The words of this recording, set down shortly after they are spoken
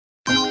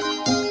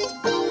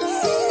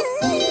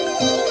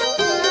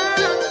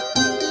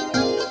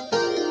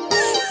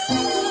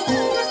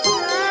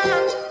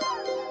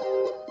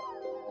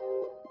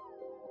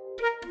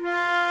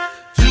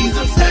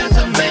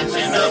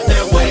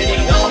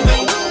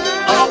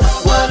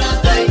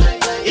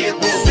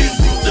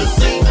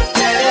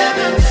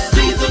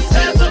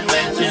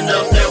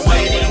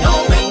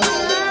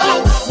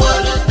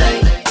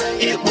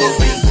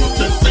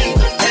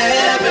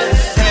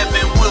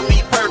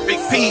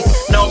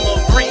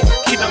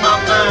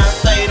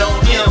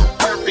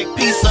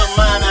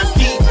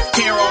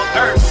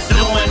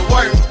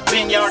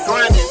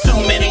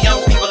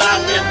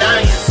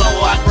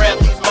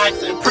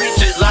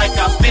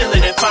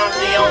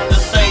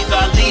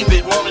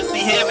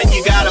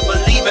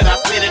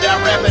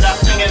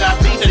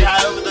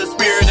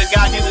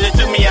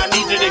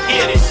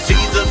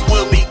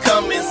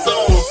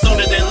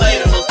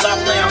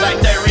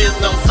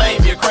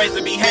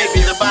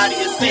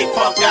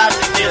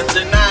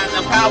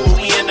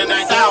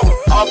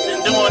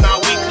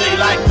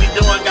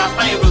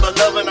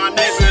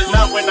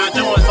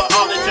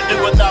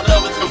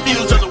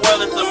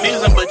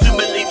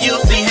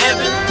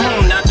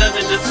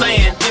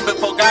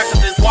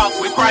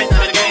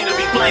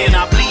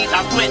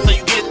I sweat so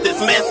you get this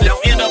message.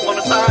 Don't end up on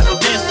the side of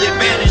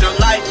disadvantage. Your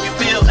life you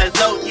feel as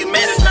though you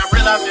managed. Not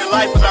realize your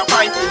life without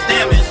Christ is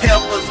damaged.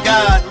 Help us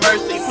God,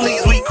 mercy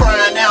please. We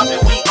crying out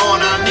and we on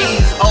our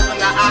knees. Open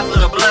the eyes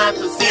of the blind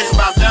to see. It's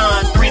about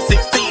John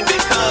 3:16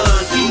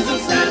 because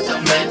Jesus has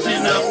a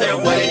mansion up there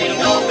waiting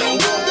on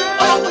me.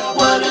 Oh,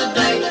 what a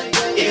day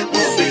it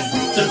will be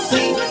to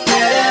see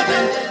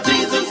heaven.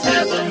 Jesus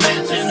has a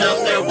mansion up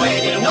there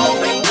waiting on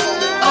me.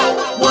 Oh,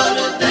 what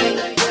a day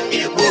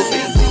it will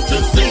be to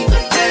see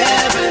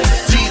heaven.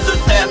 Jesus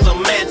has a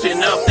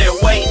mansion up there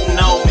waiting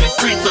on me.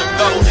 Streets are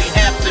golden,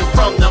 absent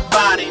from the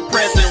body,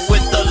 present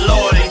with the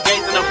Lord and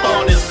gazing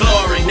upon His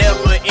glory.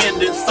 Never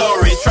ending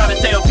story. Try to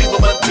tell people,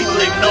 but people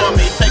ignore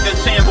me. Take a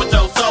chance with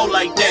your soul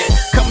like that.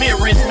 Commit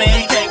rich man,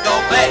 he can't go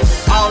back.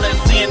 All that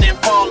sin and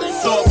falling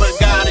short, but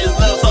God is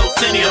love, so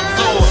sin he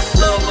absorbs.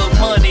 Love of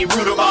money,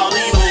 root of all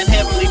evil. In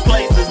heavenly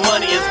places,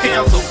 money is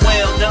canceled.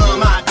 Well done,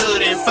 my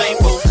good and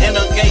faithful. In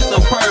the gates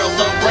of pearls,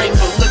 so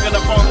grateful. Looking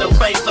upon the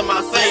face of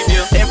my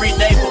Savior. Every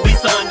day will be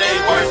Sunday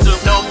worship.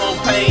 No more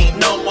pain,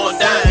 no more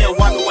dying. He'll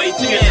wipe away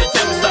tears and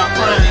tell me stop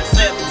crying.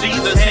 Accept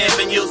Jesus,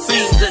 heaven you'll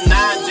see.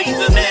 Deny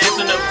Jesus,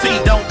 nation of tea.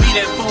 Don't be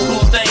that fool who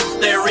thinks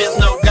there is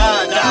no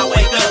God. I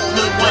wake up,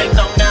 look, wait,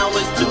 no, now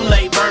it's too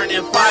late.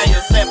 Burning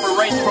fire,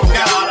 separation from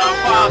God our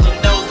Father.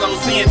 Knows no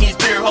sin, He's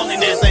pure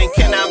holiness and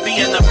cannot be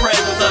in the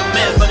presence of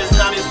men. But it's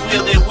not His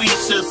will that we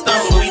should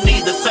stumble. We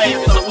need the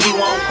Savior so we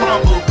won't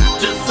crumble.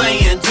 Just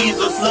saying,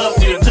 Jesus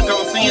loves you and took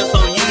on sin so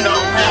you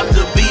don't have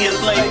to be a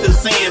slave to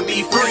sin.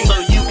 Be free so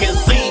you can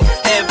see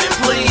heaven,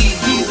 please.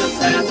 Jesus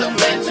has a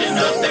mansion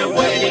up there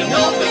waiting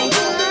on me.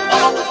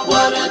 Oh,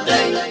 what a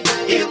day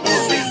it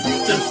will be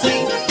to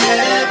see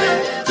heaven.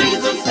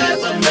 Jesus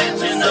has a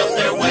mansion up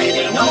there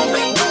waiting on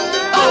me.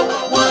 Oh,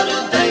 what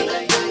a day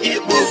it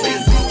will be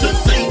to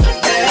see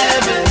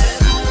heaven.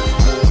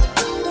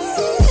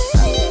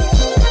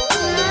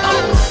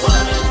 Oh,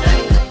 what a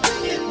day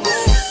it will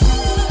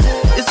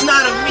be. It's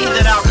not of me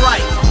that I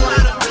write.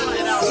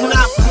 It's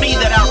not for me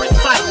that I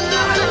recite.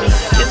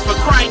 It's for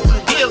Christ who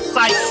gives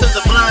sight to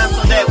the blind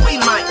so that we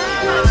might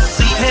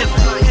see heaven.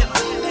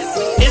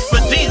 It's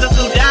for Jesus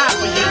who died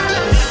for you.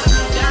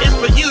 It's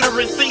for you to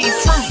receive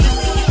truth.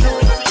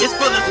 It's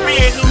for the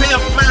Spirit who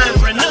helps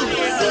minds renew,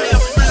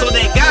 so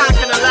that God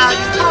can allow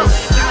you through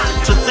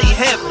to see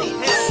heaven.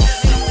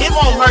 It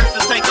won't hurt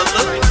to take a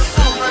look.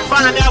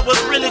 Find out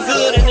what's really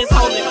good in this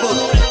holy book.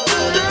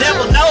 The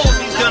devil knows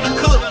he's gonna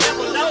cook.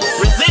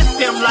 Resist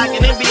him like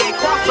an NBA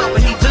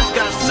crossover. He just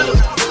got shook,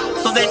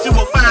 so that you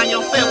will find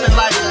yourself in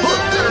life's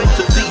book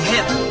to see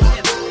heaven,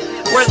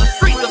 where the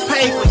streets are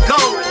paved with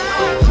gold.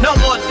 No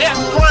more death,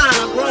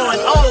 crying, or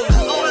growing old.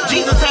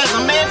 Jesus has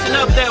a mansion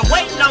up there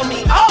waiting on me.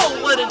 Oh,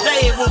 what a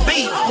day it will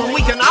be